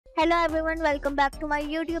Hello everyone, welcome back to my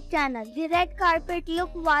YouTube channel. The red carpet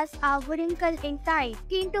look was a wrinkle in time.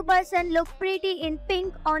 Quinta Brunson looked pretty in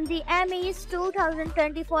pink on the Emmys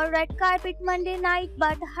 2024 red carpet Monday night,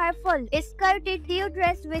 but her full skirted blue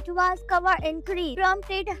dress, which was covered in cream,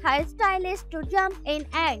 prompted her stylist to jump in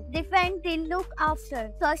and defend the look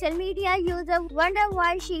after. Social media users wonder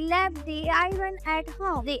why she left the iron at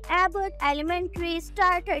home. The Abbott Elementary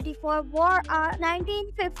star 34 wore a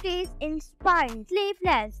 1950s inspired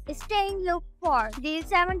sleeveless staying look for the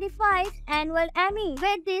 75th annual Emmy,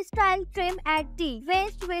 with the style trim at the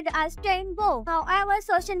waist with a stained bow. However,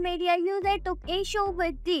 social media users took issue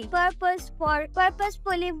with the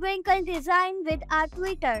purposefully wrinkled design with a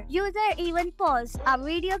Twitter user even posted a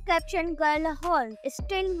video caption "Girl hold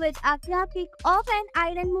still" with a graphic of an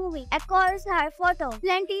iron moving across her photo.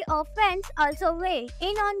 Plenty of fans also weighed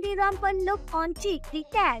in on the rumpled look on Cheek the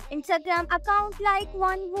Cat Instagram account, like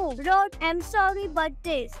one who wrote, "I'm sorry, but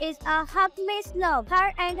this is a hug, miss love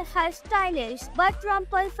her and her stylist, but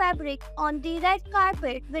rumpled fabric on the red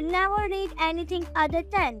carpet will never read anything other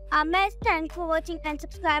than a mess." Thanks for watching and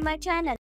subscribe my channel.